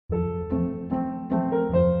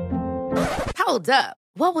Hold up.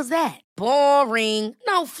 What was that? Boring.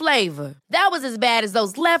 No flavor. That was as bad as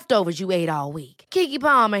those leftovers you ate all week. Keke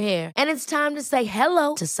Palmer here. And it's time to say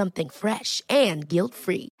hello to something fresh and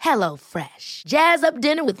guilt-free. Hello Fresh. Jazz up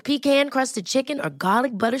dinner with pecan-crusted chicken or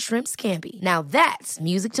garlic butter shrimp scampi. Now that's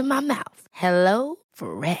music to my mouth. Hello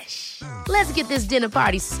Fresh. Let's get this dinner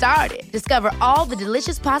party started. Discover all the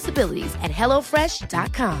delicious possibilities at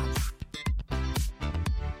hellofresh.com.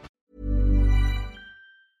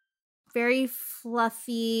 Very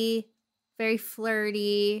fluffy, very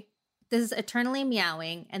flirty. This is Eternally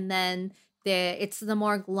Meowing, and then it's the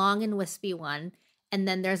more long and wispy one. And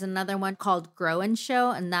then there's another one called Grow and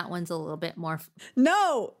Show, and that one's a little bit more.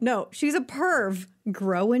 No, she's a perv.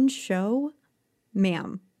 Grow and Show?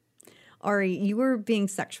 Ma'am. Ari, you were being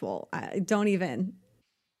sexual. Don't even.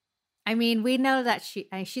 I mean, we know that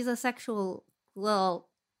she's a sexual little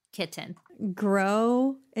kitten.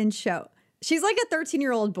 Grow and Show. She's like a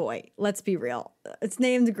 13-year-old boy. Let's be real. It's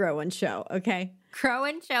named Grow and Show, okay? Grow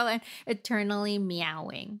and Show and Eternally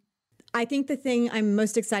Meowing. I think the thing I'm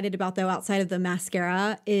most excited about, though, outside of the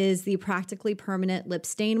mascara, is the Practically Permanent Lip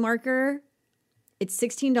Stain Marker. It's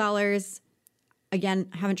 $16. Again,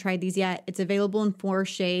 I haven't tried these yet. It's available in 4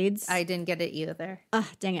 shades. I didn't get it either.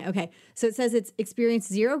 Dang it. Okay. So it says it's experience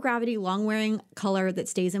zero gravity, long-wearing color that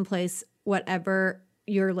stays in place whatever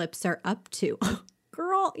your lips are up to.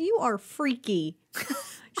 Girl, you are freaky.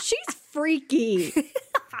 She's freaky.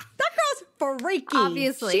 That girl's freaky.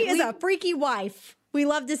 Obviously. She is a freaky wife. We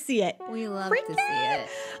love to see it. We love to see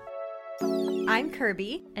it. I'm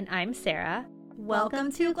Kirby. And I'm Sarah.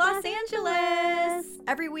 Welcome to Los Angeles!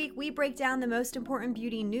 Every week, we break down the most important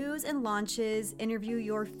beauty news and launches, interview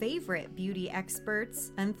your favorite beauty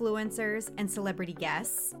experts, influencers, and celebrity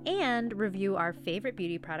guests, and review our favorite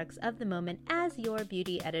beauty products of the moment as your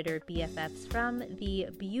beauty editor BFFs from the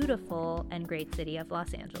beautiful and great city of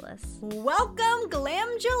Los Angeles. Welcome,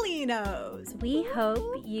 Glamgelinos! We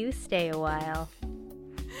hope you stay a while.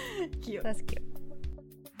 Cute. That's cute.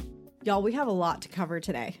 Y'all, we have a lot to cover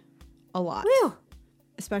today. A lot. Woo!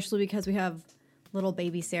 Especially because we have little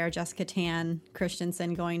baby Sarah Jessica Tan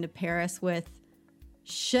Christensen going to Paris with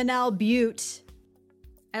Chanel Butte.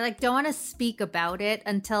 I don't want to speak about it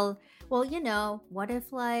until, what if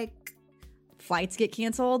flights get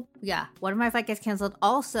canceled? Yeah, what if my flight gets canceled?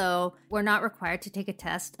 Also, we're not required to take a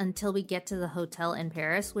test until we get to the hotel in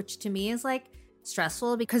Paris, which to me is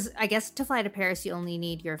stressful because I guess to fly to Paris, you only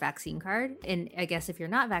need your vaccine card. And I guess if you're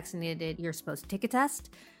not vaccinated, you're supposed to take a test.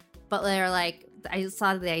 But they're I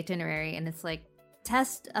saw the itinerary and it's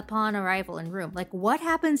test upon arrival in room. What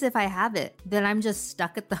happens if I have it? Then I'm just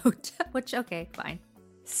stuck at the hotel, which, okay, fine.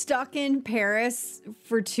 Stuck in Paris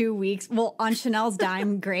for 2 weeks. Well, on Chanel's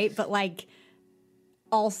dime, great. But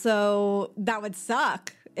also that would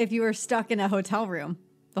suck if you were stuck in a hotel room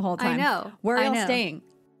the whole time. I know. Where are y'all staying?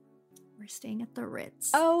 We're staying at the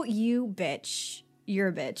Ritz. Oh, you bitch. You're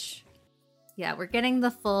a bitch. Yeah, we're getting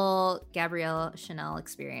the full Gabrielle Chanel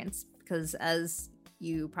experience because, as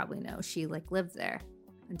you probably know, she lived there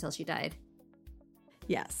until she died.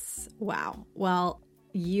 Yes. Wow. Well,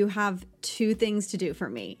 you have 2 things to do for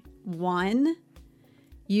me. One,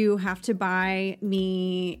 you have to buy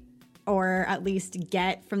me, or at least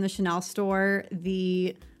get from the Chanel store,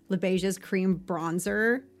 the Le Beige's cream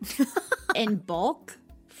bronzer in bulk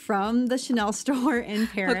from the Chanel store in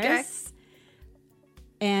Paris. Okay.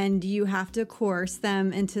 And you have to coerce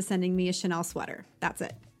them into sending me a Chanel sweater. That's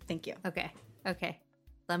it. Thank you. Okay.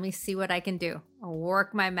 Let me see what I can do. I'll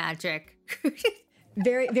work my magic.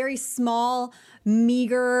 Very, very small,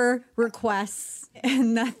 meager requests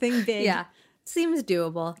and nothing big. Yeah. Seems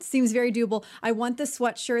doable. Seems very doable. I want the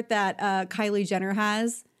sweatshirt that Kylie Jenner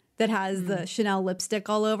has that has the Chanel lipstick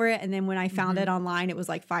all over it. And then when I found it online, it was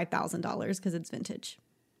 $5,000 because it's vintage.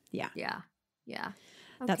 Yeah. Okay.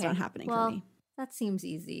 That's not happening for me. That seems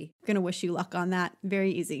easy. I'm going to wish you luck on that.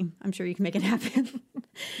 Very easy. I'm sure you can make it happen.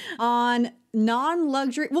 On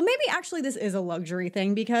non-luxury, well, maybe actually this is a luxury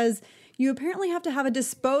thing because you apparently have to have a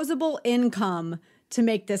disposable income to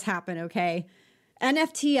make this happen, okay?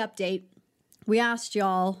 NFT update. We asked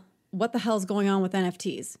y'all what the hell's going on with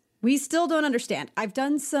NFTs. We still don't understand. I've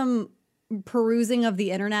done some perusing of the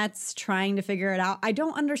internets trying to figure it out. I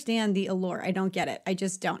don't understand the allure. I don't get it. I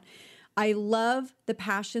just don't. I love the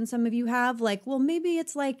passion some of you have. Well, maybe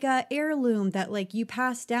it's a heirloom that you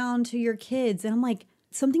pass down to your kids. And I'm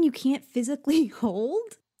something you can't physically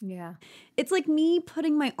hold? Yeah. It's like me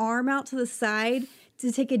putting my arm out to the side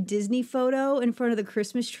to take a Disney photo in front of the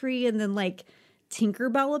Christmas tree and then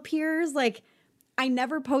Tinkerbell appears. I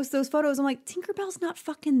never post those photos. I'm Tinkerbell's not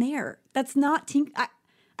fucking there. That's not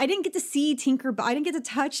I didn't get to see Tinkerbell. I didn't get to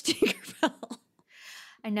touch Tinkerbell.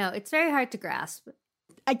 I know. It's very hard to grasp.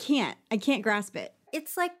 I can't grasp it.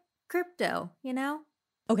 It's like crypto, you know?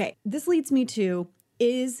 Okay, this leads me to,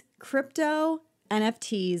 is crypto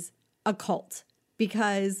NFTs a cult?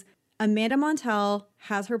 Because Amanda Montell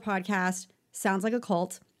has her podcast, Sounds Like a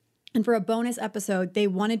Cult. And for a bonus episode, they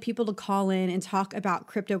wanted people to call in and talk about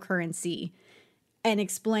cryptocurrency and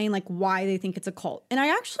explain like why they think it's a cult. And I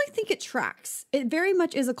actually think it tracks. It very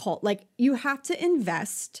much is a cult. Like, you have to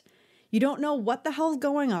invest. You don't know what the hell's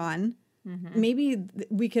going on. Mm-hmm. Maybe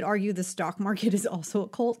we could argue the stock market is also a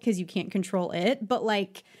cult because you can't control it. But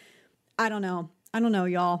like, I don't know,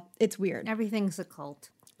 y'all. It's weird. Everything's a cult.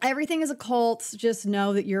 Everything is a cult. Just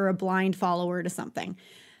know that you're a blind follower to something.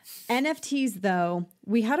 NFTs, though,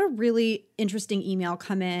 we had a really interesting email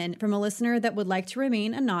come in from a listener that would like to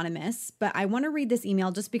remain anonymous, but I want to read this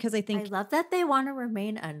email just because I think... I love that they want to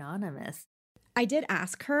remain anonymous. I did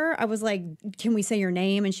ask her, I was like, can we say your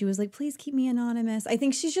name? And she was like, please keep me anonymous. I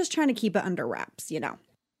think she's just trying to keep it under wraps, you know?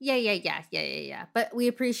 Yeah. But we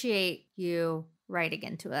appreciate you writing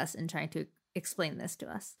into us and trying to explain this to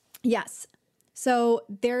us. Yes. So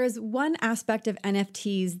there's one aspect of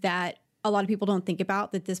NFTs that a lot of people don't think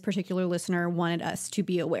about that this particular listener wanted us to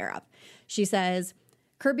be aware of. She says,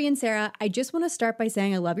 Kirby and Sarah, I just want to start by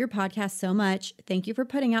saying I love your podcast so much. Thank you for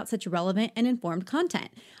putting out such relevant and informed content.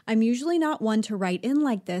 I'm usually not one to write in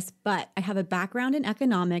like this, but I have a background in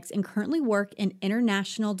economics and currently work in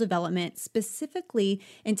international development, specifically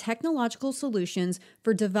in technological solutions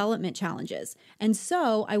for development challenges. And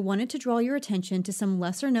so I wanted to draw your attention to some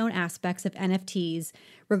lesser known aspects of NFTs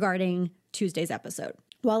regarding Tuesday's episode.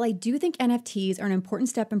 While I do think NFTs are an important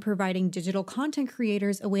step in providing digital content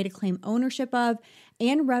creators a way to claim ownership of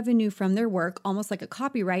and revenue from their work, almost like a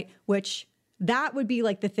copyright, which that would be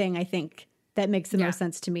like the thing I think that makes the most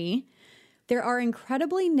sense to me, there are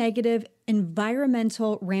incredibly negative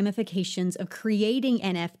environmental ramifications of creating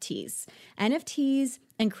NFTs. NFTs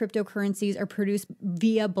and cryptocurrencies are produced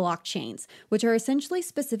via blockchains, which are essentially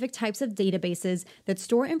specific types of databases that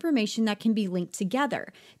store information that can be linked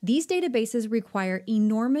together. These databases require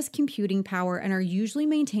enormous computing power and are usually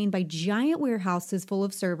maintained by giant warehouses full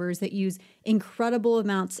of servers that use incredible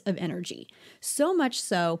amounts of energy. So much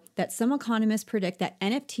so that some economists predict that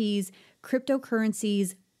NFTs,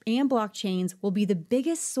 cryptocurrencies, and blockchains will be the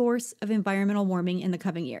biggest source of environmental warming in the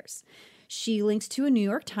coming years. She links to a New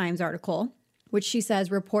York Times article, which she says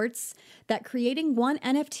reports that creating one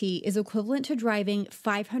NFT is equivalent to driving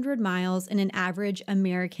 500 miles in an average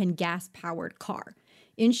American gas-powered car.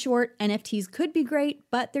 In short, NFTs could be great,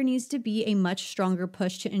 but there needs to be a much stronger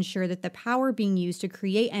push to ensure that the power being used to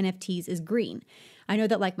create NFTs is green. I know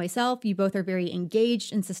that, like myself, you both are very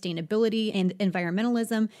engaged in sustainability and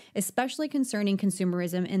environmentalism, especially concerning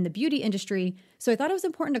consumerism in the beauty industry, so I thought it was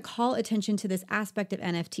important to call attention to this aspect of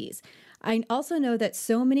NFTs. I also know that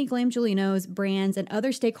so many Glamgelinos, brands, and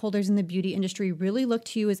other stakeholders in the beauty industry really look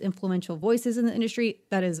to you as influential voices in the industry.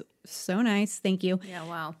 That is so nice. Thank you. Yeah,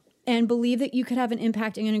 wow. And believe that you could have an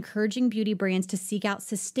impact in encouraging beauty brands to seek out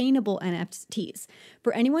sustainable NFTs.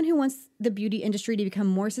 For anyone who wants the beauty industry to become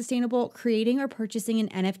more sustainable, creating or purchasing an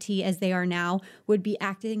NFT as they are now would be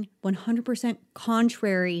acting 100%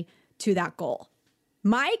 contrary to that goal.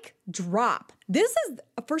 Mic drop. This is,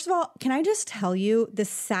 first of all, can I just tell you the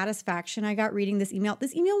satisfaction I got reading this email?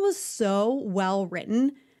 This email was so well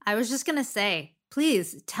written. I was just going to say,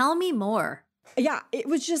 please tell me more. Yeah, it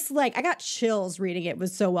was just like, I got chills reading it. It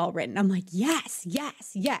was so well written. I'm like, yes.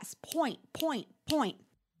 Point.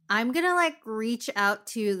 I'm going to like reach out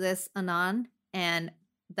to this Anon and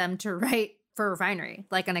them to write for Refinery,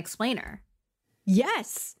 like an explainer.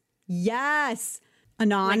 Yes.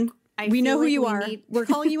 Anon, like, we know who you are. We're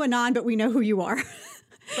calling you Anon, but we know who you are.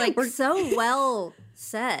 Like, so well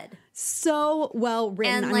said. So well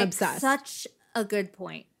written. And I'm like obsessed. Such a good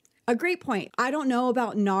point. A great point. I don't know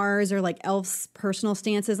about NARS or like Elf's personal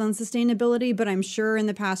stances on sustainability, but I'm sure in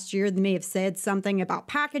the past year they may have said something about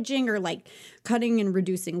packaging or like cutting and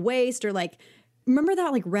reducing waste or like, remember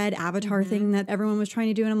that like red avatar thing that everyone was trying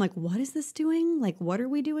to do? And I'm like, what is this doing? Like, what are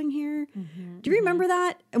we doing here? Do you remember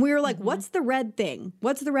that? And we were like, what's the red thing?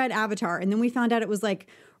 What's the red avatar? And then we found out it was like,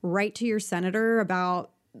 write to your senator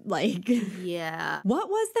about like, yeah. What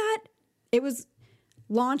was that? It was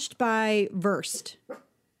launched by Versed.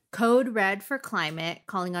 Code Red for Climate,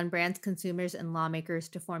 calling on brands, consumers, and lawmakers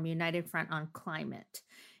to form United Front on Climate.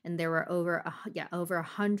 And there were over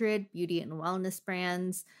 100 beauty and wellness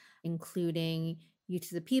brands, including You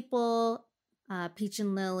to the People, Peach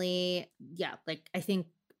and Lily. Yeah, like I think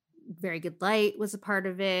Very Good Light was a part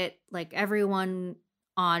of it. Like everyone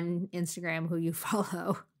on Instagram who you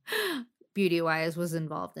follow, beauty-wise, was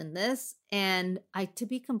involved in this. And I, to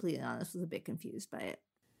be completely honest, was a bit confused by it.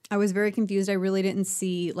 I was very confused. I really didn't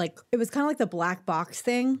see, like, it was kind of like the black box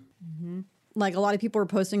thing. Like, a lot of people were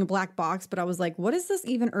posting a black box, but I was like, what is this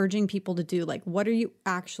even urging people to do? Like, what are you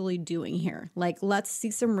actually doing here? Like, let's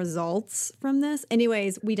see some results from this.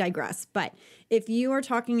 Anyways, we digress. But if you are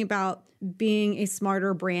talking about being a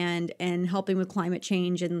smarter brand and helping with climate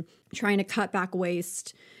change and trying to cut back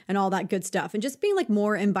waste and all that good stuff and just being like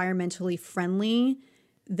more environmentally friendly,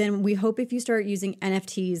 then we hope if you start using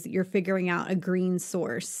NFTs, you're figuring out a green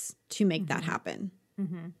source to make that happen.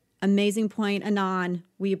 Amazing point, Anon.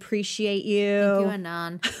 We appreciate you. Thank you,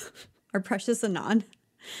 Anon. Our precious Anon.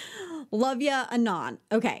 Love ya, Anon.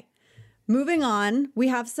 Okay, moving on. We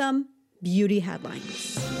have some beauty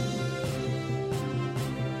headlines.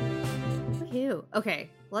 Woohoo.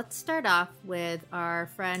 Okay, let's start off with our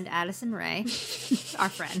friend Addison Rae. Our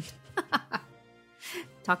friend.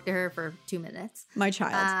 Talked to her for 2 minutes. My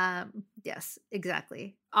child. Yes,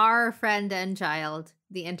 exactly. Our friend and child,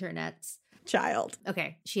 the internet's Child.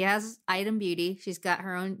 Okay, she has Item Beauty. She's got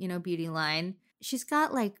her own, beauty line. She's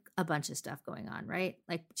got like a bunch of stuff going on, right?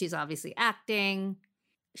 Like she's obviously acting.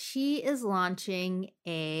 She is launching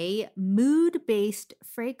a mood-based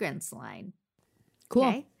fragrance line. Cool.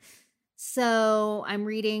 Okay? So I'm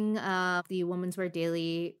reading the Women's Wear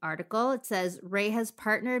Daily article. It says, Rae has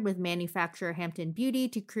partnered with manufacturer Hampton Beauty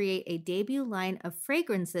to create a debut line of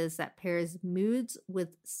fragrances that pairs moods with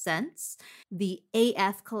scents. The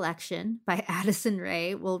AF collection by Addison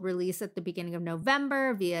Rae will release at the beginning of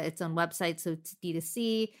November via its own website, so it's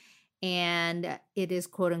D2C. And it is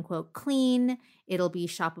quote unquote clean. It'll be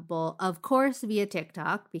shoppable, of course, via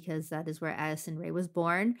TikTok, because that is where Addison Rae was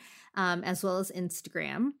born, as well as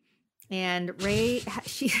Instagram. And Rae,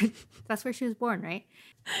 that's where she was born, right?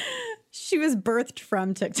 She was birthed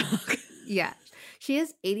from TikTok. Yeah. She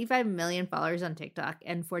has 85 million followers on TikTok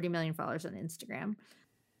and 40 million followers on Instagram.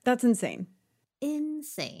 That's insane.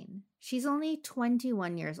 Insane. She's only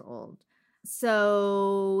 21 years old.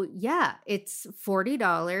 So, yeah, it's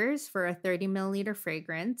 $40 for a 30 milliliter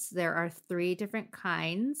fragrance. There are 3 different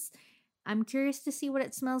kinds. I'm curious to see what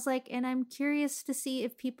it smells like, and I'm curious to see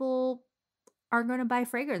if people are going to buy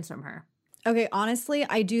fragrance from her. Okay, honestly,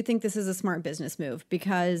 I do think this is a smart business move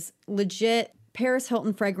because legit Paris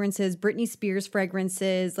Hilton fragrances, Britney Spears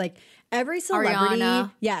fragrances, like every celebrity.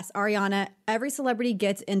 Ariana. Yes, Ariana. Every celebrity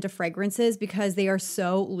gets into fragrances because they are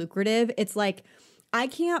so lucrative. It's like, I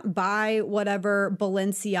can't buy whatever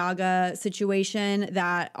Balenciaga situation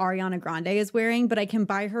that Ariana Grande is wearing, but I can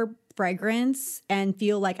buy her fragrance and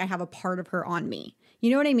feel like I have a part of her on me.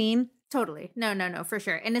 You know what I mean? Totally. No, for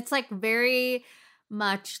sure. And it's like very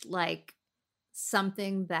much like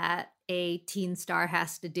something that a teen star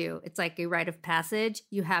has to do. It's like a rite of passage.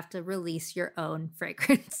 You have to release your own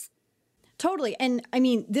fragrance. Totally. And I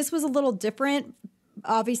mean, this was a little different.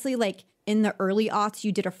 Obviously, like in the early aughts,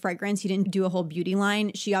 you did a fragrance. You didn't do a whole beauty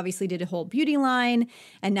line. She obviously did a whole beauty line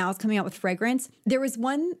and now it's coming out with fragrance. There was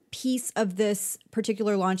one piece of this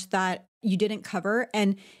particular launch that you didn't cover.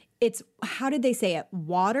 And it's, how did they say it?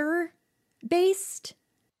 Water based?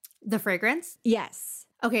 The fragrance? Yes.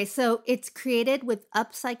 Okay, so it's created with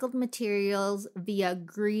upcycled materials via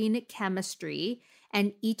green chemistry,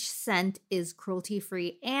 and each scent is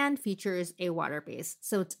cruelty-free and features a water base.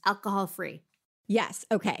 So it's alcohol-free. Yes.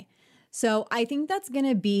 Okay. So I think that's going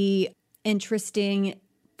to be interesting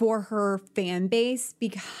for her fan base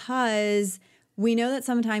because we know that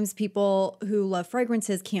sometimes people who love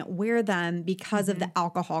fragrances can't wear them because of the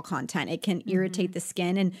alcohol content. It can irritate the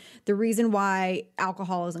skin. And the reason why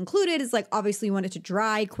alcohol is included is like, obviously you want it to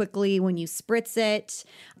dry quickly when you spritz it.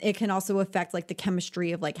 It can also affect like the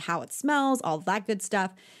chemistry of like how it smells, all that good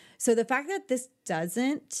stuff. So the fact that this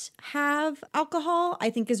doesn't have alcohol, I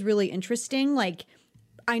think is really interesting. Like,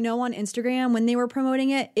 I know on Instagram when they were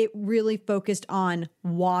promoting it, it really focused on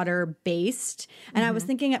water-based. And I was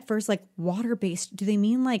thinking at first, like, water-based, do they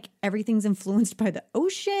mean like everything's influenced by the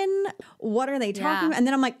ocean? What are they talking about? And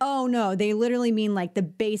then I'm like, oh no, they literally mean like the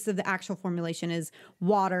base of the actual formulation is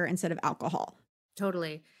water instead of alcohol.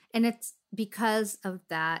 Totally. And it's because of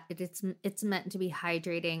that, it's meant to be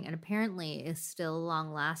hydrating and apparently is still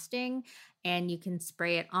long lasting. And you can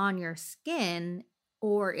spray it on your skin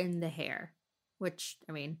or in the hair. Which,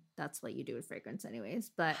 I mean, that's what you do with fragrance anyways.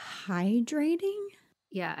 But hydrating?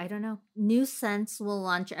 Yeah, I don't know. New scents will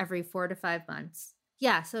launch every 4 to 5 months.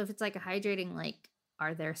 Yeah, so if it's like a hydrating, like,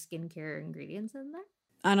 are there skincare ingredients in there?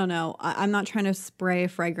 I don't know. I'm not trying to spray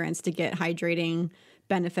fragrance to get hydrating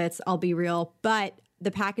benefits. I'll be real. But the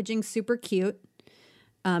packaging's super cute.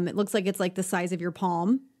 It looks like it's like the size of your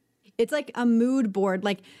palm. It's like a mood board,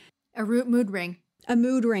 like a mood ring. A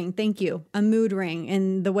mood ring. Thank you. A mood ring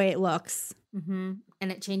in the way it looks.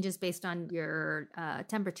 and it changes based on your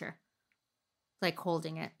temperature, like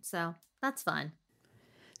holding it. So that's fun.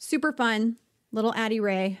 Super fun. Little Addie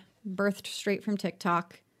Ray, birthed straight from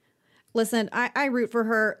TikTok. Listen, I root for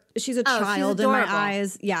her. She's a child in my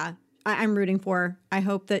eyes. Yeah, I'm rooting for her. I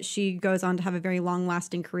hope that she goes on to have a very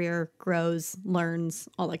long-lasting career, grows, learns,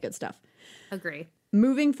 all that good stuff. Agree.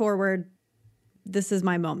 Moving forward, this is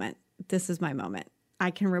my moment. This is my moment. I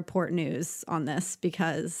can report news on this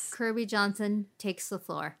because Kirby Johnson takes the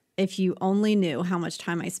floor. if you only knew how much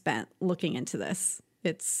time I spent looking into this,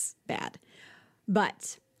 it's bad.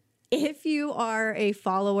 But if you are a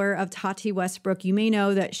follower of Tati Westbrook, you may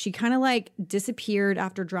know that she kind of like disappeared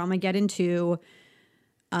after Dramageddon 2.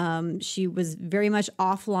 She was very much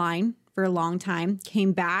offline for a long time,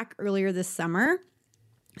 came back earlier this summer,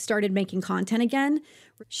 started making content again.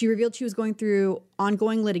 She revealed she was going through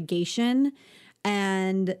ongoing litigation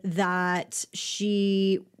and that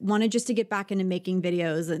she wanted just to get back into making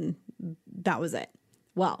videos, and that was it.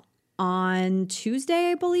 Well, on Tuesday,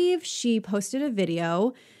 I believe, she posted a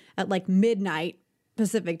video at like midnight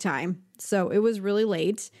Pacific time. So it was really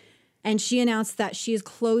late. And she announced that she is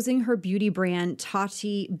closing her beauty brand,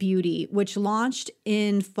 Tati Beauty, which launched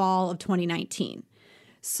in fall of 2019.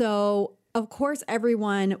 So, of course,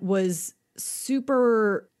 everyone was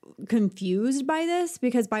super confused by this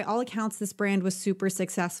because by all accounts, this brand was super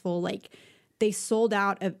successful. Like they sold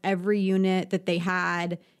out of every unit that they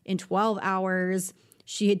had in 12 hours.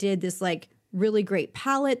 She did this like really great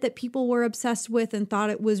palette that people were obsessed with and thought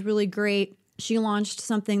it was really great. She launched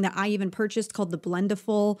something that I even purchased called the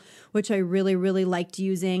Blendiful, which I really, really liked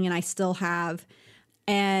using and I still have.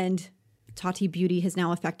 And Tati Beauty has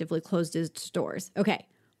now effectively closed its doors. Okay,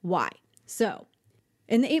 why? So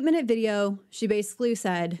in the 8-minute video, she basically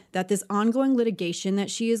said that this ongoing litigation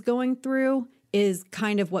that she is going through is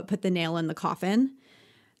kind of what put the nail in the coffin.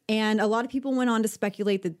 And a lot of people went on to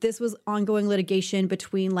speculate that this was ongoing litigation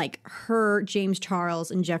between like her, James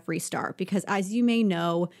Charles, and Jeffree Star. Because as you may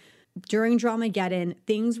know, during Dramageddon,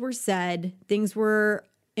 things were said, things were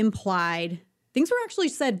implied, things were actually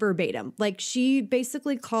said verbatim. Like she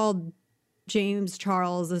basically called James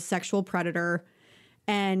Charles a sexual predator.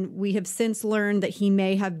 And we have since learned that he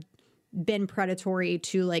may have been predatory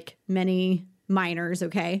to like many minors,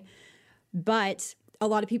 okay? But a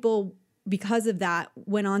lot of people, because of that,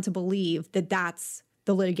 went on to believe that that's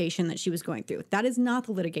the litigation that she was going through. That is not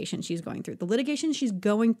the litigation she's going through. The litigation she's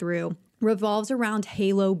going through revolves around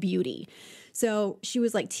Halo Beauty. So she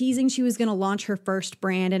was like teasing she was going to launch her first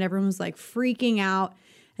brand and everyone was like freaking out.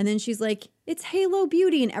 And then she's like, it's Halo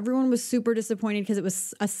Beauty. And everyone was super disappointed because it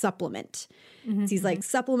was a supplement. It's these like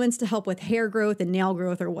supplements to help with hair growth and nail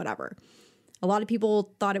growth or whatever. A lot of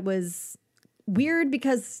people thought it was weird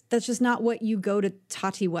because that's just not what you go to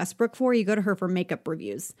Tati Westbrook for. You go to her for makeup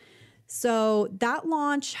reviews. So that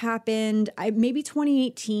launch happened maybe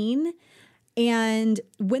 2018. And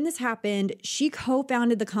when this happened, she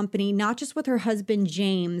co-founded the company, not just with her husband,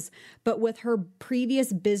 James, but with her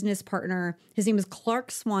previous business partner. His name is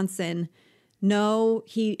Clark Swanson. No,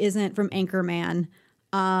 he isn't from Anchorman.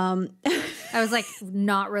 I was like,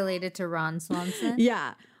 not related to Ron Swanson.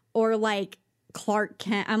 Yeah. Or like Clark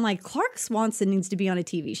Kent. I'm like, Clark Swanson needs to be on a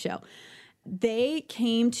TV show. They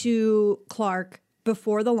came to Clark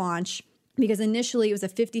before the launch because initially it was a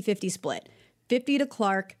 50-50 split. 50 to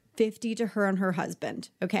Clark, 50 to her and her husband,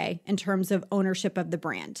 okay, in terms of ownership of the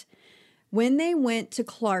brand. When they went to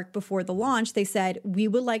Clark before the launch, they said, we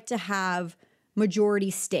would like to have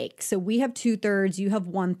majority stake. So we have 2/3, you have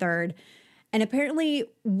 1/3. And apparently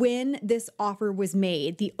when this offer was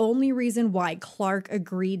made, the only reason why Clark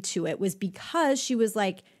agreed to it was because she was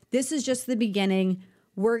like, this is just the beginning.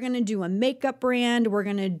 We're going to do a makeup brand. We're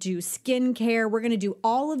going to do skincare. We're going to do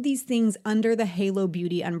all of these things under the Halo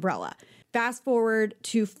Beauty umbrella. Fast forward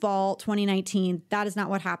to fall 2019. That is not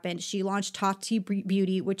what happened. She launched Tati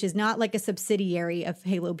Beauty, which is not like a subsidiary of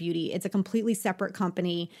Halo Beauty. It's a completely separate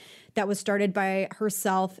company that was started by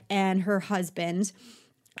herself and her husband.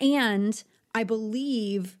 And I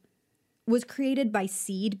believe was created by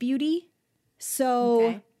Seed Beauty.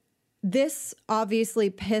 So this obviously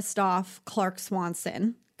pissed off Clark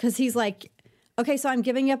Swanson because he's like, okay, so I'm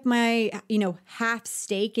giving up my, half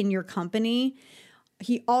stake in your company.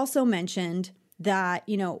 He also mentioned that,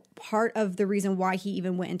 part of the reason why he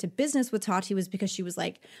even went into business with Tati was because she was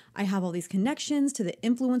like, I have all these connections to the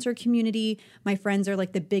influencer community. My friends are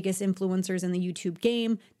like the biggest influencers in the YouTube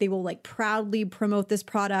game. They will like proudly promote this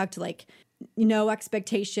product, like no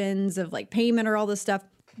expectations of like payment or all this stuff.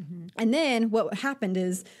 And then what happened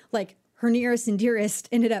is like her nearest and dearest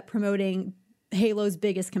ended up promoting Halo's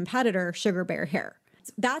biggest competitor, Sugar Bear Hair.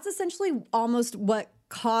 That's essentially almost what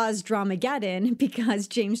caused Dramageddon because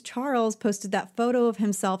James Charles posted that photo of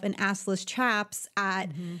himself in assless chaps at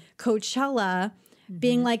Coachella,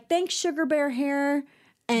 being like, thanks, Sugar Bear Hair.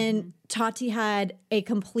 And Tati had a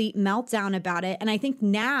complete meltdown about it. And I think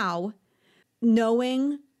now,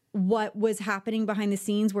 knowing what was happening behind the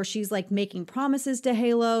scenes, where she's like making promises to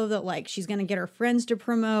Halo that like she's going to get her friends to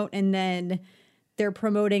promote, and then they're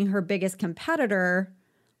promoting her biggest competitor,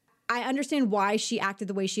 I understand why she acted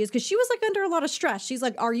the way she is, because she was like under a lot of stress. She's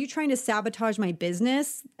like, are you trying to sabotage my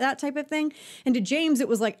business? That type of thing. And to James, it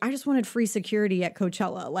was like, I just wanted free security at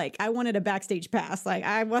Coachella. Like, I wanted a backstage pass. Like,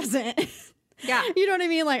 I wasn't, Yeah. you know what I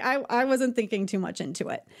mean? Like, I wasn't thinking too much into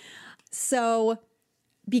it. So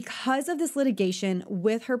because of this litigation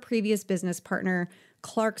with her previous business partner,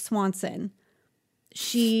 Clark Swanson,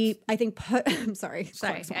 she, I think, I'm sorry.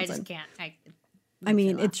 Sorry, Clark I just Swanson. can't. I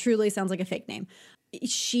mean, it truly sounds like a fake name.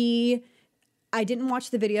 I didn't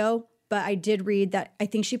watch the video, but I did read that I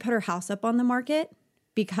think she put her house up on the market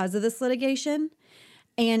because of this litigation,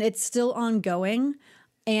 and it's still ongoing.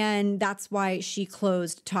 And that's why she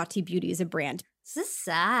closed Tati Beauty as a brand. This is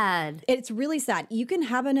sad. It's really sad. You can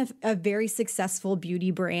have a very successful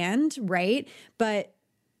beauty brand, right? But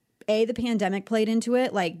the pandemic played into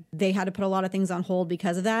it. Like, they had to put a lot of things on hold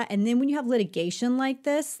because of that. And then when you have litigation like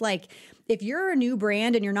this, like if you're a new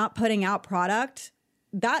brand and you're not putting out product,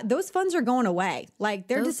 those funds are going away. Like,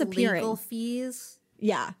 they're Those disappearing. legal fees.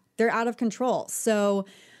 Yeah, they're out of control. So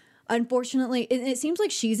unfortunately, it seems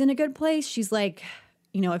like she's in a good place. She's like,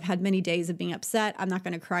 you know, I've had many days of being upset. I'm not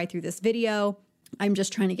going to cry through this video. I'm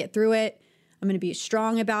just trying to get through it. I'm going to be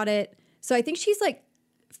strong about it. So I think she's like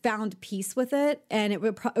found peace with it. And it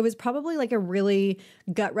was probably like a really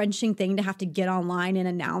gut-wrenching thing to have to get online and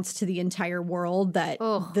announce to the entire world that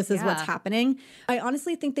this is what's happening. I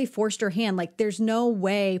honestly think they forced her hand. Like, there's no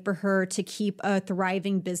way for her to keep a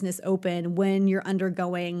thriving business open when you're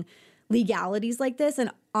undergoing legalities like this.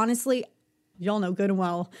 And honestly, y'all know good and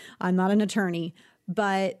well, I'm not an attorney,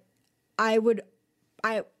 but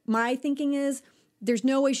my thinking is there's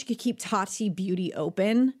no way she could keep Tati Beauty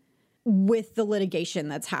open with the litigation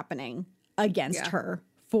that's happening against her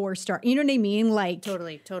for you know what I mean? Like,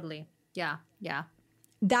 Totally. Yeah.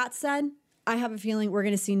 that said, I have a feeling we're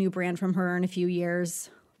going to see a new brand from her in a few years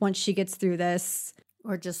once she gets through this.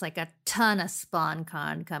 Or just like a ton of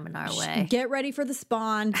SpawnCon coming our way. Get ready for the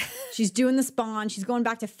Spawn. She's doing the Spawn. She's going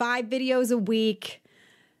back to 5 videos a week.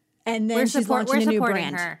 And then she's launching a new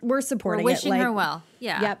brand. Her. We're supporting We're it. wishing her well.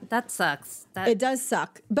 Yeah. Yep. That sucks. It does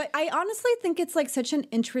suck. But I honestly think it's like such an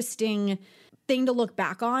interesting thing to look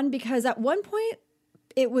back on, because at one point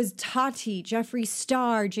it was Tati, Jeffree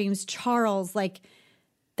Star, James Charles. Like,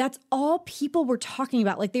 that's all people were talking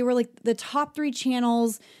about. Like, they were like the top 3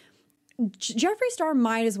 channels. Jeffree Star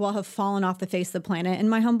might as well have fallen off the face of the planet, in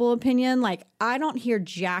my humble opinion. Like, I don't hear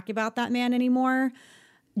jack about that man anymore.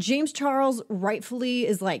 James Charles rightfully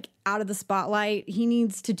is like out of the spotlight. He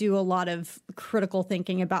needs to do a lot of critical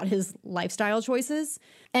thinking about his lifestyle choices.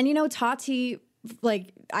 And, you know, Tati,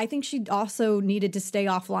 like, I think she also needed to stay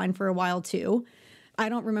offline for a while too. I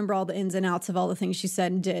don't remember all the ins and outs of all the things she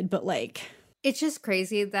said and did, but like, it's just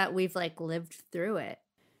crazy that we've like lived through it.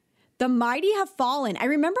 The mighty have fallen. I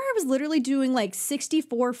remember I was literally doing like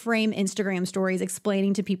 64 frame Instagram stories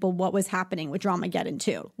explaining to people what was happening with Dramageddon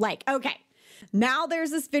 2. Like, okay, now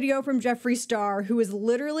there's this video from Jeffree Star who is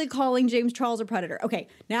literally calling James Charles a predator. Okay,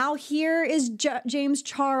 now here is James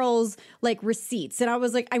Charles like receipts. And I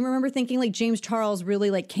was like, I remember thinking like James Charles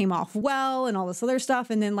really like came off well and all this other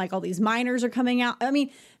stuff. And then like all these minors are coming out. I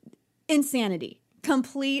mean, insanity,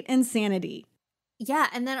 complete insanity. Yeah.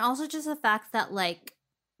 And then also just the fact that like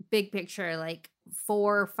big picture, like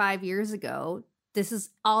 4 or 5 years ago, this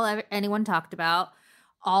is all anyone talked about.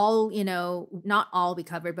 All, you know, not all we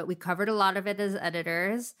covered, but we covered a lot of it as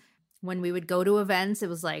editors. When we would go to events, it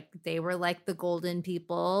was like they were like the golden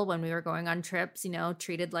people. When we were going on trips, you know,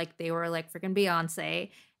 treated like they were like freaking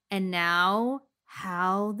Beyonce. And now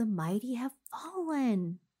how the mighty have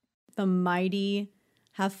fallen. The mighty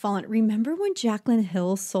have fallen. Remember when Jaclyn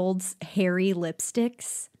Hill sold Harry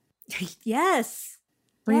lipsticks? Yes.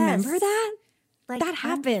 Remember Yes. that? Like, that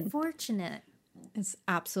happened. Unfortunate. It's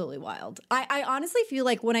absolutely wild. I honestly feel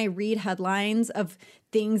like when I read headlines of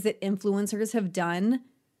things that influencers have done,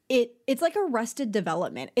 it's like arrested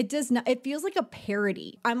development. It does not. It feels like a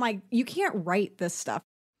parody. I'm like, you can't write this stuff.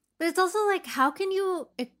 But it's also like, how can you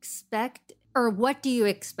expect, or what do you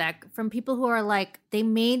expect from people who are like, they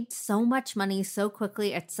made so much money so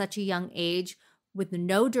quickly at such a young age with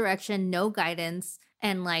no direction, no guidance,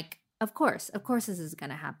 and like, of course this is going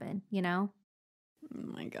to happen, you know?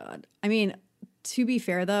 Oh my God. I mean, to be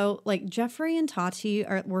fair though, like Jeffree and Tati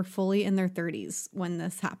were fully in their 30s when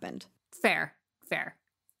this happened. Fair.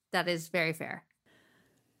 That is very fair.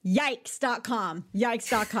 Yikes.com.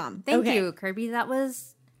 Yikes.com. Thank you, Kirby. That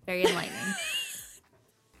was very enlightening.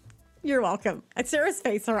 You're welcome. At Sarah's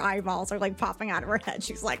face, her eyeballs are like popping out of her head.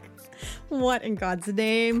 She's like, what in God's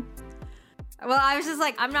name? Well, I was just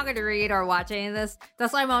like, I'm not going to read or watch any of this.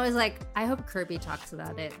 That's why I'm always like, I hope Kirby talks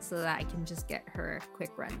about it so that I can just get her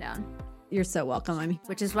quick rundown. You're so welcome. I mean,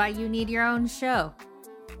 which is why you need your own show.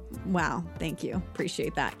 Wow. Thank you.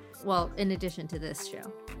 Appreciate that. Well, in addition to this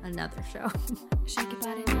show, another show. Shake your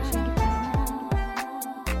body now, shake your body now.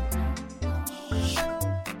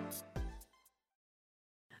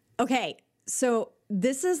 Okay, so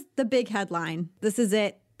this is the big headline. This is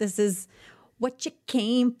it. This is what you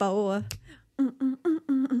came for.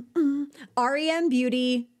 REM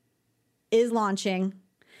Beauty is launching.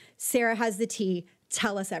 Sarah has the tea.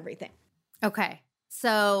 Tell us everything. Okay,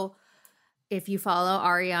 so if you follow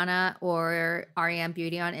Ariana or REM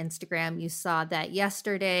Beauty on Instagram, you saw that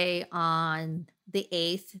yesterday on the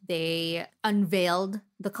 8th, they unveiled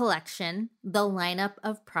the collection, the lineup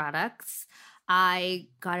of products. I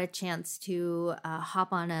got a chance to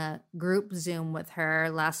hop on a group Zoom with her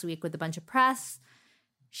last week with a bunch of press.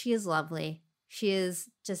 She is lovely. She is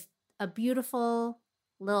just a beautiful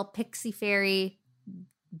little pixie fairy,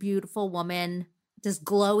 beautiful woman, just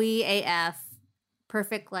glowy AF.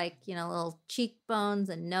 Perfect, like, you know, little cheekbones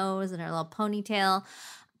and nose and her little ponytail.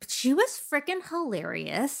 But she was freaking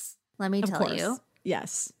hilarious, let me tell you.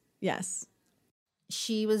 Yes.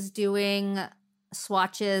 She was doing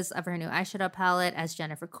swatches of her new eyeshadow palette as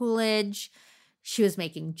Jennifer Coolidge. She was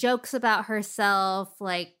making jokes about herself,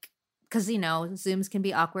 like, because, you know, Zooms can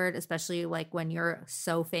be awkward, especially like when you're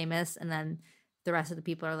so famous and then the rest of the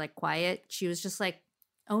people are like quiet. She was just like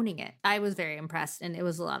owning it. I was very impressed and it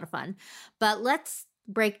was a lot of fun. But let's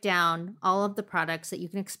break down all of the products that you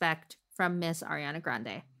can expect from Miss Ariana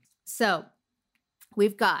Grande. So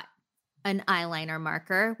we've got an eyeliner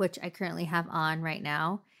marker, which I currently have on right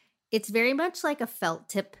now. It's very much like a felt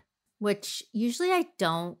tip, which usually I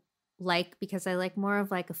don't like because I like more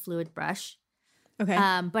of like a fluid brush. Okay.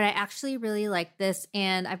 But I actually really like this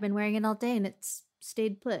and I've been wearing it all day and it's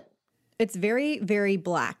stayed put. It's very, very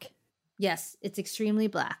black. Yes, it's extremely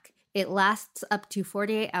black. It lasts up to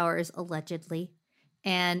 48 hours, allegedly.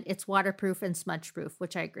 And it's waterproof and smudge proof,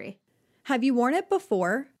 which I agree. Have you worn it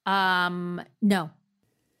before? No.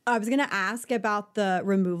 I was going to ask about the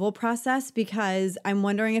removal process because I'm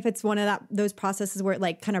wondering if it's one of those processes where it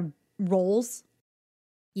like kind of rolls.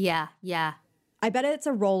 Yeah. I bet it's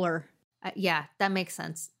a roller. Yeah, that makes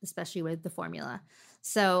sense, especially with the formula.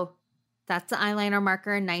 So that's the eyeliner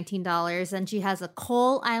marker, $19. And she has a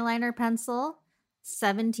kohl eyeliner pencil,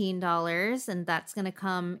 $17. And that's going to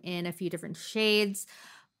come in a few different shades,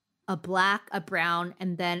 a black, a brown,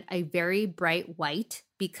 and then a very bright white,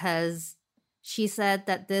 because she said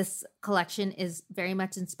that this collection is very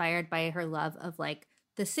much inspired by her love of like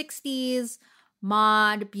the 60s,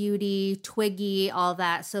 mod, beauty, Twiggy, all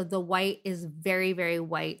that. So the white is very, very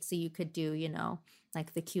white. So you could do, you know,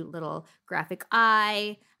 like the cute little graphic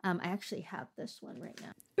eye. I actually have this one right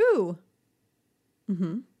now. Ooh.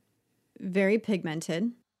 Mm-hmm. Very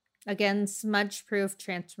pigmented. Again, smudge proof,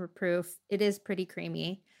 transfer proof. It is pretty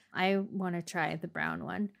creamy. I want to try the brown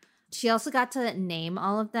one. She also got to name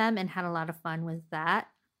all of them and had a lot of fun with that.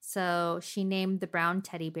 So she named the brown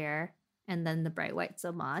teddy bear and then the bright white's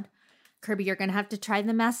a mod. Kirby, you're going to have to try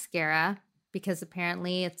the mascara because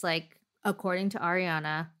apparently it's like, according to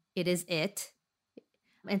Ariana, it is it.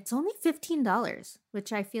 It's only $15,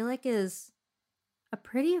 which I feel like is a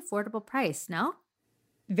pretty affordable price, no?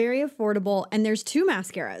 Very affordable. And there's 2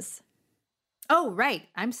 mascaras. Oh, right.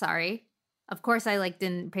 I'm sorry. Of course, I like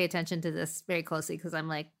didn't pay attention to this very closely because I'm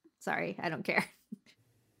like, sorry, I don't care.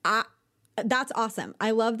 That's awesome.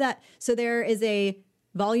 I love that. So there is a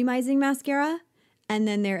volumizing mascara and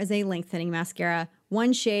then there is a lengthening mascara.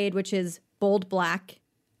 One shade, which is bold black.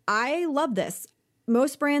 I love this.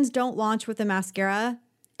 Most brands don't launch with a mascara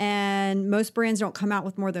and most brands don't come out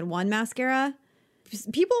with more than one mascara.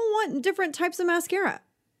 People want different types of mascara.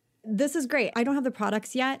 This is great. I don't have the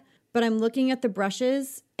products yet, but I'm looking at the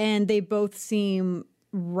brushes and they both seem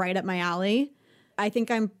right up my alley. I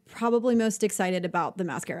think I'm probably most excited about the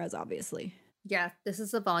mascaras, obviously. Yeah, this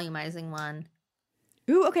is a volumizing one.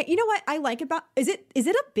 Ooh, okay. You know what I like about is it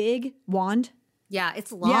a big wand? Yeah,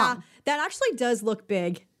 it's long. Yeah, that actually does look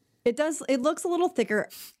big. It does. It looks a little thicker.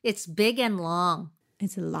 It's big and long.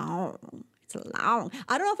 It's long. It's long.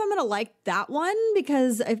 I don't know if I'm gonna like that one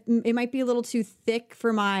because it might be a little too thick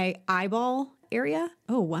for my eyeball area.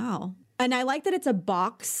 Oh wow. And I like that it's a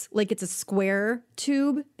box, like it's a square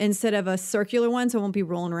tube instead of a circular one, so it won't be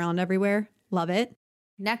rolling around everywhere. Love it.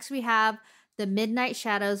 Next, we have the Midnight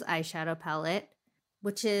Shadows eyeshadow palette,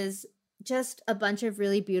 which is just a bunch of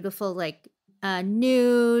really beautiful like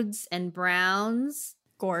nudes and browns.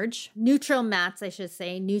 Gorge. Neutral mattes, I should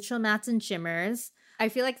say. Neutral mattes and shimmers. I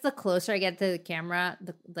feel like the closer I get to the camera,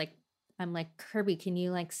 I'm like, Kirby, can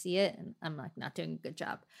you like see it? And I'm like not doing a good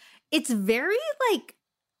job. It's very like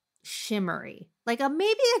shimmery, like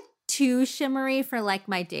maybe a too shimmery for like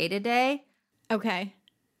my day-to-day. Okay.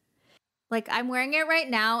 Like I'm wearing it right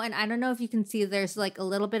now, and I don't know if you can see there's like a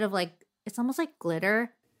little bit of like, it's almost like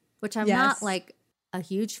glitter, which I'm not like a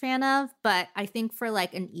huge fan of, but I think for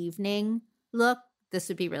like an evening look, this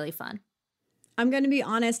would be really fun. I'm going to be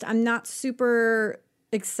honest, I'm not super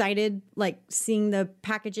excited like seeing the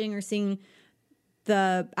packaging or seeing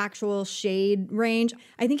the actual shade range.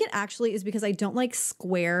 I think it actually is because I don't like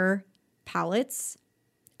square palettes.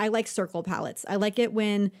 I like circle palettes. I like it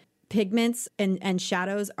when pigments and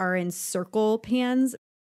shadows are in circle pans.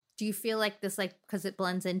 Do you feel like this, like, because it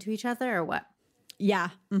blends into each other or what? Yeah.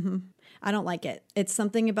 I don't like it. It's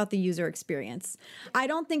something about the user experience. I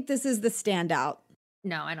don't think this is the standout.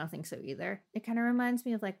 No, I don't think so either. It kind of reminds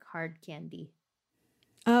me of like hard candy.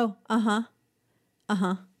 Oh, I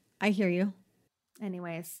hear you.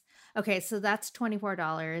 Anyways, okay, so that's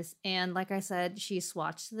 $24. And like I said, she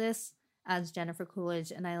swatched this as Jennifer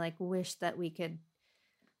Coolidge, and I like wish that we could.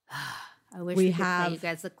 I wish we could play you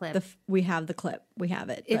guys the clip. We have the clip. We have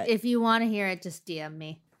it. If you want to hear it, just DM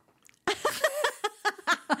me.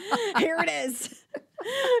 Here it is.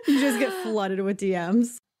 You just get flooded with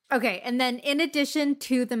DMs. Okay, and then in addition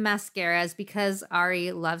to the mascaras, because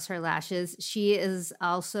Ari loves her lashes, she is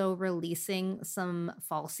also releasing some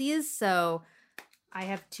falsies. So I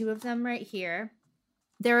have two of them right here.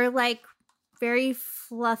 They're like very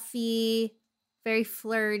fluffy, very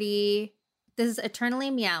flirty. This is Eternally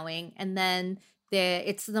Meowing, and then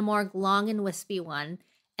it's the more long and wispy one.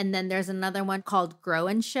 And then there's another one called Grow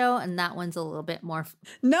and Show, and that one's a little bit more.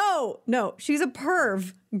 No, she's a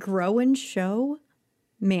perv. Grow and Show?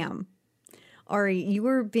 Ma'am. Ari, you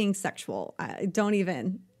were being sexual. Don't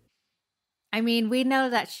even. I mean, we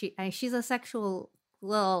know that she's a sexual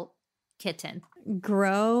little kitten.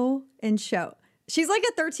 Grow and Show. She's like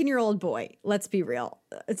a 13-year-old boy. Let's be real.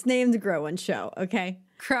 It's named Grow and Show, okay?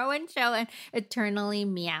 Grow and Show and Eternally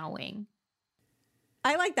Meowing.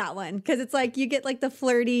 I like that one because it's like you get like the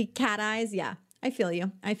flirty cat eyes. Yeah, I feel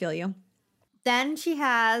you. Then she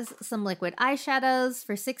has some liquid eyeshadows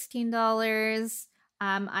for $16.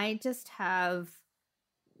 I just have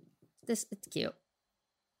this. It's cute.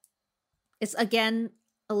 It's again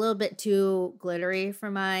a little bit too glittery for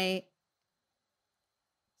my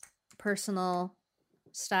personal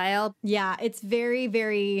style. Yeah, it's very,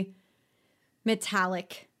 very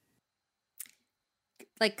metallic.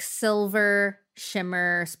 Like silver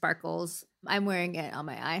shimmer sparkles. I'm wearing it on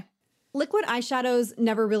my eye. Liquid eyeshadows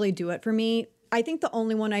never really do it for me. I think the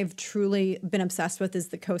only one I've truly been obsessed with is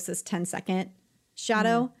the Kosas 10-second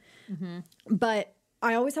shadow. But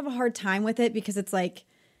I always have a hard time with it because it's like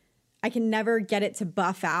I can never get it to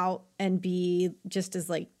buff out and be just as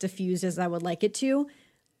like diffused as I would like it to.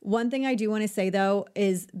 One thing I do want to say though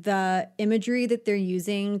is the imagery that they're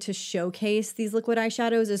using to showcase these liquid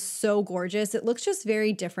eyeshadows is so gorgeous. It looks just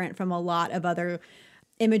very different from a lot of other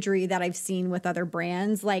imagery that I've seen with other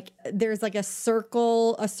brands. Like there's like a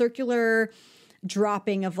circular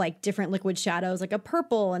dropping of like different liquid shadows, like a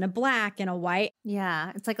purple and a black and a white.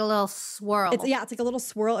 Yeah, it's like a little swirl. It's like a little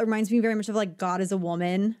swirl. It reminds me very much of like God is a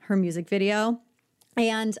Woman, her music video.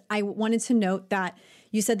 And I wanted to note that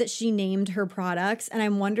you said that she named her products, and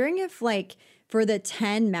I'm wondering if like for the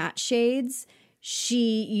 10 matte shades,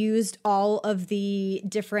 she used all of the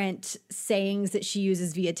different sayings that she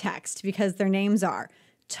uses via text because their names are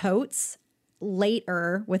Totes,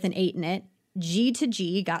 Later with an 8 in it, G to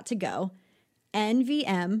G, got to go,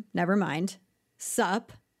 NVM, never mind,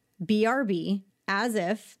 Sup, BRB, As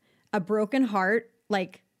If, A Broken Heart,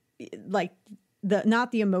 like the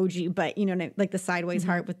not the emoji, but you know, like the sideways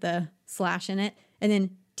heart with the slash in it, and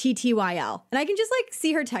then TTYL. And I can just like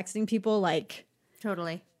see her texting people like,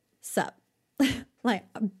 totally, Sup, like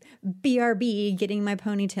BRB, getting my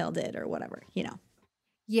ponytail did or whatever, you know.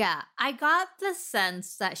 Yeah, I got the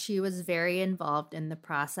sense that she was very involved in the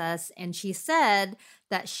process, and she said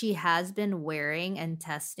that she has been wearing and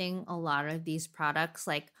testing a lot of these products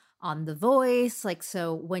like on The Voice. Like,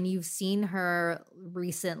 so when you've seen her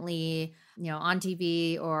recently, you know, on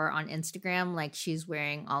TV or on Instagram, like she's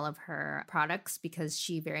wearing all of her products because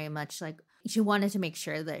she very much like, she wanted to make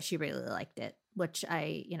sure that she really liked it, which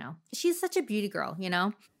she's such a beauty girl, you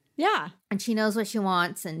know? Yeah. And she knows what she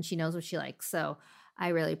wants and she knows what she likes. So I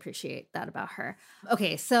really appreciate that about her.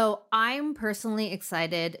 Okay, so I'm personally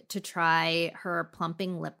excited to try her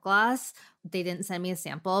plumping lip gloss. They didn't send me a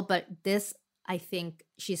sample, but this, I think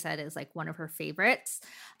she said, is like one of her favorites.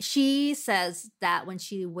 She says that when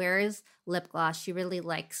she wears lip gloss, she really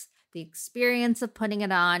likes the experience of putting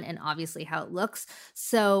it on and obviously how it looks.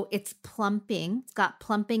 So it's plumping. It's got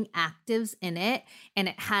plumping actives in it, and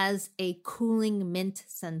it has a cooling mint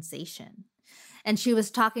sensation. And she was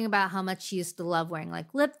talking about how much she used to love wearing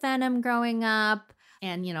like lip venom growing up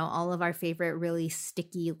and, you know, all of our favorite really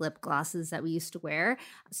sticky lip glosses that we used to wear.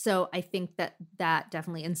 So I think that that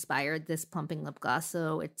definitely inspired this plumping lip gloss.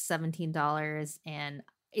 So it's $17 and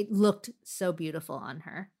it looked so beautiful on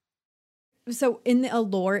her. So in the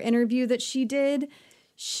Allure interview that she did,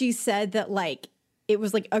 she said that like it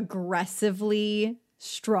was like aggressively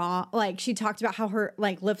strong. Like she talked about how her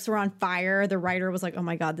like lips were on fire. The writer was like, oh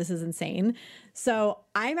my God, this is insane. So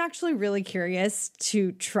I'm actually really curious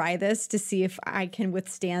to try this to see if I can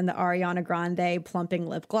withstand the Ariana Grande plumping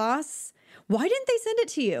lip gloss. Why didn't they send it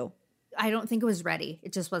to you? I don't think it was ready.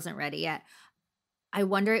 It just wasn't ready yet. I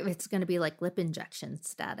wonder if it's going to be like lip injection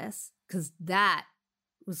status, because that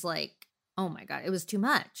was like, oh my God, it was too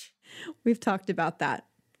much. We've talked about that.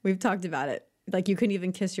 We've talked about it. Like you couldn't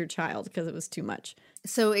even kiss your child because it was too much.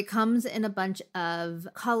 So it comes in a bunch of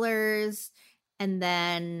colors, and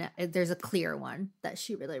then there's a clear one that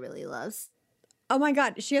she really, really loves. Oh my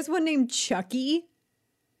God, she has one named Chucky,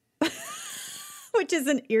 which is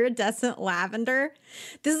an iridescent lavender.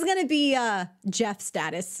 This is going to be Jeff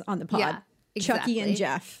status on the pod. Yeah, exactly. Chucky and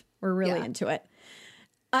Jeff. We're really into it.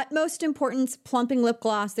 Utmost importance, plumping lip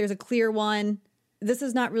gloss. There's a clear one. This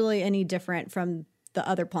is not really any different from the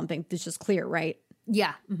other plumping. It's just clear, right?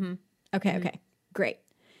 Yeah. Mm-hmm. Okay. Great.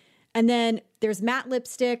 And then there's matte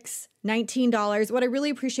lipsticks, $19. What I really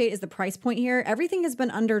appreciate is the price point here. Everything has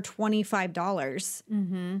been under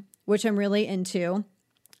 $25, which I'm really into.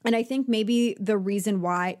 And I think maybe the reason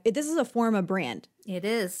why, this is a Forma brand. It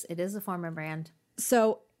is. It is a Forma brand.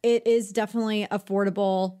 So it is definitely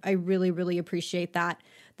affordable. I really, really appreciate that.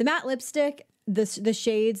 The matte lipstick, the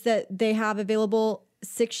shades that they have available,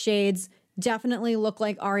 6 shades, definitely look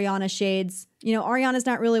like Ariana shades. You know, Ariana's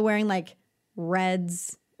not really wearing like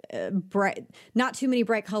reds, bright, not too many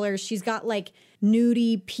bright colors. She's got like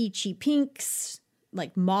nudie, peachy pinks,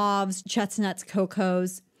 like mauves, chestnuts,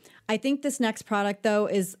 cocos. I think this next product though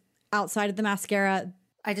is outside of the mascara.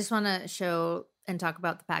 I just want to show and talk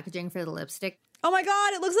about the packaging for the lipstick. Oh my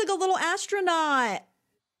God, it looks like a little astronaut.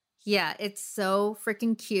 Yeah, it's so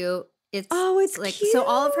freaking cute. It's like cute. So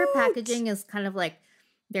all of her packaging is kind of like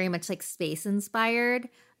very much like space inspired.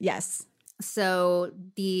 Yes. So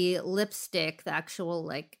the lipstick, the actual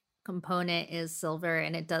like component is silver,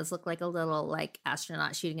 and it does look like a little like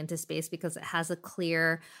astronaut shooting into space because it has a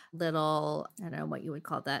clear little, I don't know what you would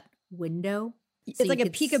call that, window. It's so like a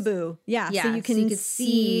peekaboo. Yeah. So you can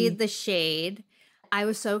see the shade. I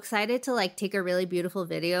was so excited to like take a really beautiful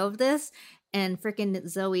video of this, and freaking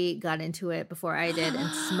Zoe got into it before I did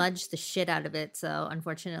and smudged the shit out of it. So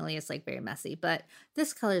unfortunately, it's like very messy, but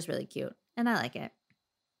this color is really cute and I like it.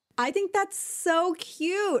 I think that's so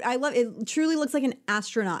cute. I love it. It truly looks like an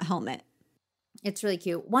astronaut helmet. It's really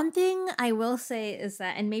cute. One thing I will say is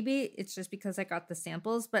that, and maybe it's just because I got the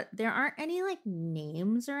samples, but there aren't any like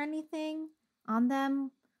names or anything on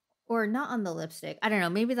them, or not on the lipstick. I don't know.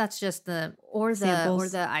 Maybe that's just the samples. Or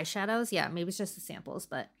the eyeshadows. Yeah, maybe it's just the samples,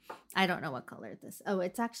 but I don't know what color this. Oh,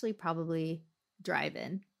 it's actually probably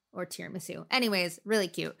Drive-In or Tiramisu. Anyways, really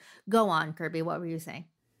cute. Go on, Kirby. What were you saying?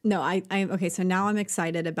 No, I'm okay. So now I'm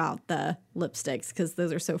excited about the lipsticks because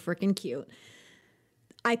those are so freaking cute.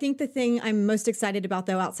 I think the thing I'm most excited about,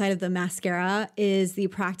 though, outside of the mascara, is the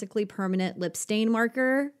Practically Permanent Lip Stain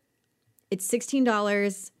Marker. It's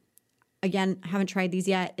 $16. Again, I haven't tried these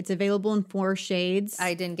yet. It's available in 4 shades.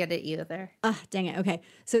 I didn't get it either. Dang it. Okay.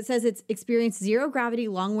 So it says it's experience zero gravity,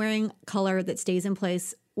 long wearing color that stays in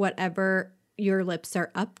place whatever your lips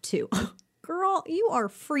are up to. Girl, you are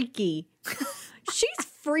freaky. She's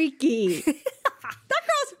freaky. That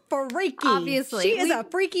girl's freaky. Obviously. She is a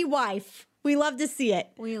freaky wife. We love to see it.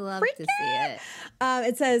 We love to see it.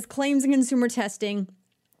 It says claims and consumer testing.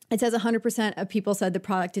 It says 100% of people said the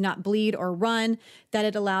product did not bleed or run, that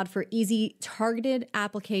it allowed for easy targeted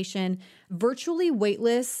application, virtually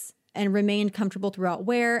weightless, and remained comfortable throughout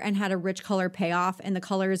wear, and had a rich color payoff. And the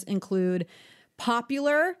colors include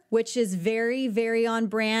Popular, which is very, very on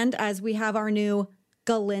brand, as we have our new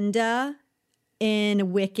Galinda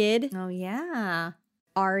in Wicked. Oh, yeah.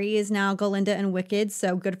 Ari is now Galinda in Wicked,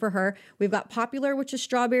 so good for her. We've got Popular, which is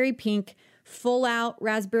strawberry pink, Full Out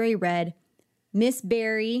raspberry red, Miss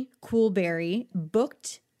Berry, Cool Berry,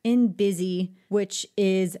 Booked and Busy, which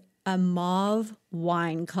is a mauve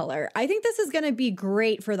wine color. I think this is going to be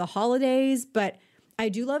great for the holidays, but I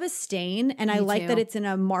do love a stain, and I like that it's in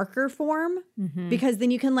a marker form because then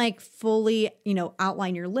you can like fully,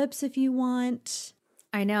 outline your lips if you want.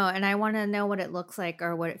 I know, and I want to know what it looks like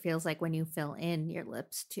or what it feels like when you fill in your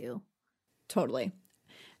lips too. Totally.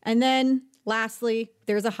 And then lastly,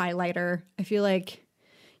 there's a highlighter. I feel like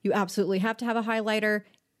you absolutely have to have a highlighter.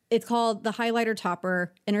 It's called the Highlighter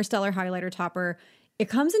Topper, Interstellar Highlighter Topper. It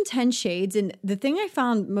comes in 10 shades. And the thing I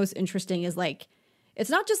found most interesting is like, it's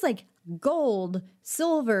not just like gold,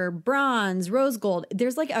 silver, bronze, rose gold.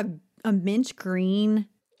 There's like a mint green.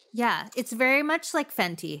 Yeah, it's very much like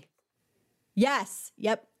Fenty. Yes.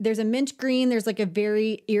 Yep. There's a mint green. There's like a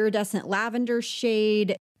very iridescent lavender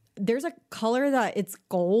shade. There's a color that it's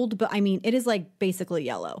gold, but I mean, it is like basically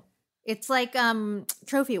yellow. It's like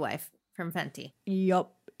Trophy Wife from Fenty. Yep.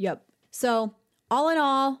 So all in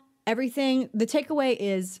all, everything, the takeaway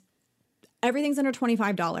is everything's under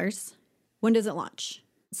 $25. When does it launch?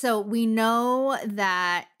 So we know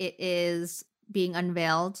that it is being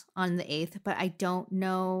unveiled on the 8th, but I don't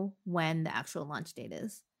know when the actual launch date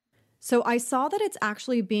is. So I saw that it's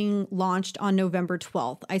actually being launched on November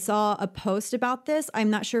 12th. I saw a post about this. I'm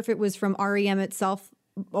not sure if it was from REM itself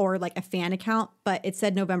or like a fan account, but it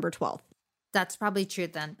said November 12th. That's probably true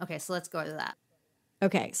then. Okay, so let's go to that.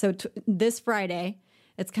 Okay, so this Friday,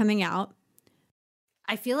 it's coming out.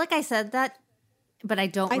 I feel like I said that, but I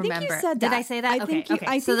don't remember. I think you said that. Did I say that? I think you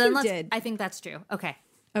did. I think that's true. Okay.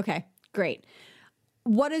 Okay, great.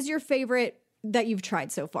 What is your favorite that you've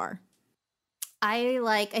tried so far?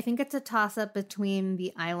 I think it's a toss-up between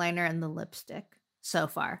the eyeliner and the lipstick so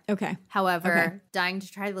far. Okay. However, dying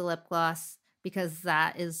to try the lip gloss because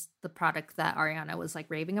that is the product that Ariana was like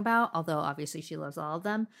raving about, although obviously she loves all of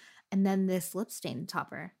them. And then this lip stain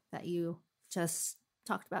topper that you just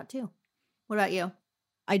talked about too. What about you?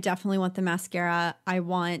 I definitely want the mascara. I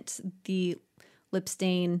want the lip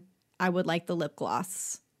stain. I would like the lip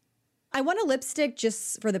gloss. I want a lipstick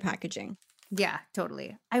just for the packaging. Yeah,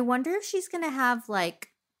 totally. I wonder if she's going to have like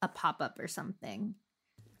a pop-up or something.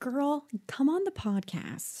 Girl, come on the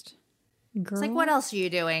podcast. Girl. It's like, what else are you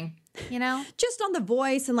doing? You know? Just on The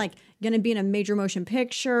Voice and like going to be in a major motion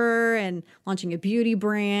picture and launching a beauty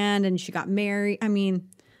brand and she got married. I mean,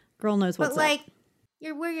 girl knows what's up. But like,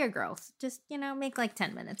 we're your girls. Just, make like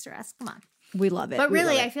 10 minutes rest. Come on. We love it. But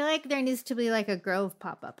really, I feel like there needs to be like a Grove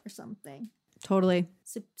pop-up or something. Totally.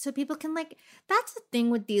 So people can like, that's the thing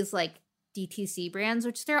with these like DTC brands,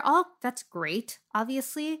 which that's great,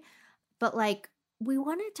 obviously. But like, we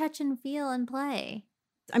want to touch and feel and play.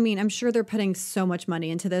 I mean, I'm sure they're putting so much money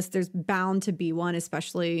into this. There's bound to be one,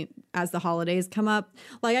 especially as the holidays come up.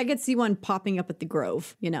 Like I could see one popping up at the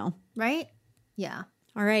Grove, Right? Yeah.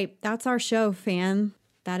 All right. That's our show, fan.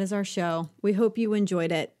 That is our show. We hope you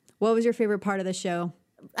enjoyed it. What was your favorite part of the show?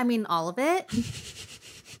 I mean, all of it.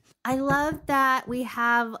 I love that we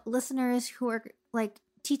have listeners who are like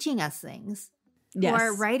teaching us things. Yes. Who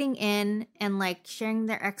are writing in and like sharing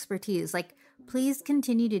their expertise. Like, please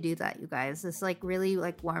continue to do that, you guys. This like really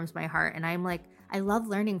like warms my heart. And I'm like, I love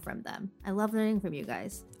learning from them. I love learning from you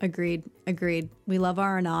guys. Agreed. We love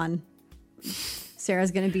our Anon.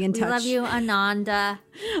 Sarah's going to be in touch. We love you, Ananda.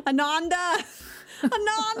 Ananda!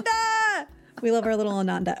 We love our little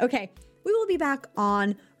Ananda. Okay. We will be back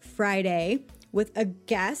on Friday with a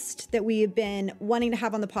guest that we have been wanting to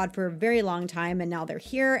have on the pod for a very long time. And now they're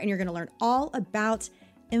here and you're going to learn all about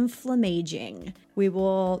inflammaging. We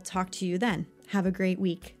will talk to you then. Have a great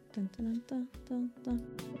week. Dun, dun, dun, dun, dun.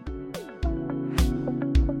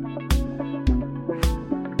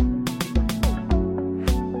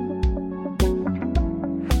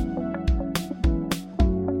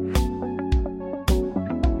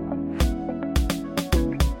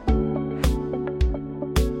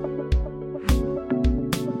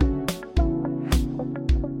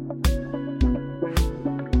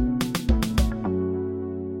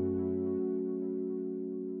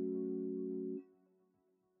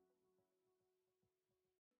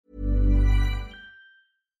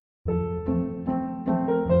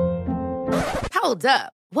 Hold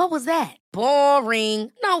up. What was that?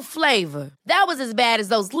 Boring. No flavor. That was as bad as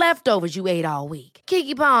those leftovers you ate all week.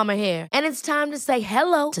 Keke Palmer here, and it's time to say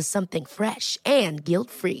hello to something fresh and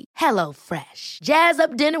guilt-free. Hello Fresh. Jazz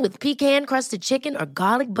up dinner with pecan-crusted chicken or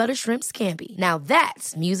garlic butter shrimp scampi. Now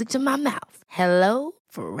that's music to my mouth. Hello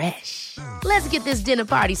Fresh. Let's get this dinner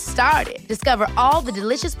party started. Discover all the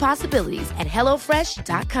delicious possibilities at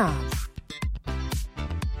HelloFresh.com.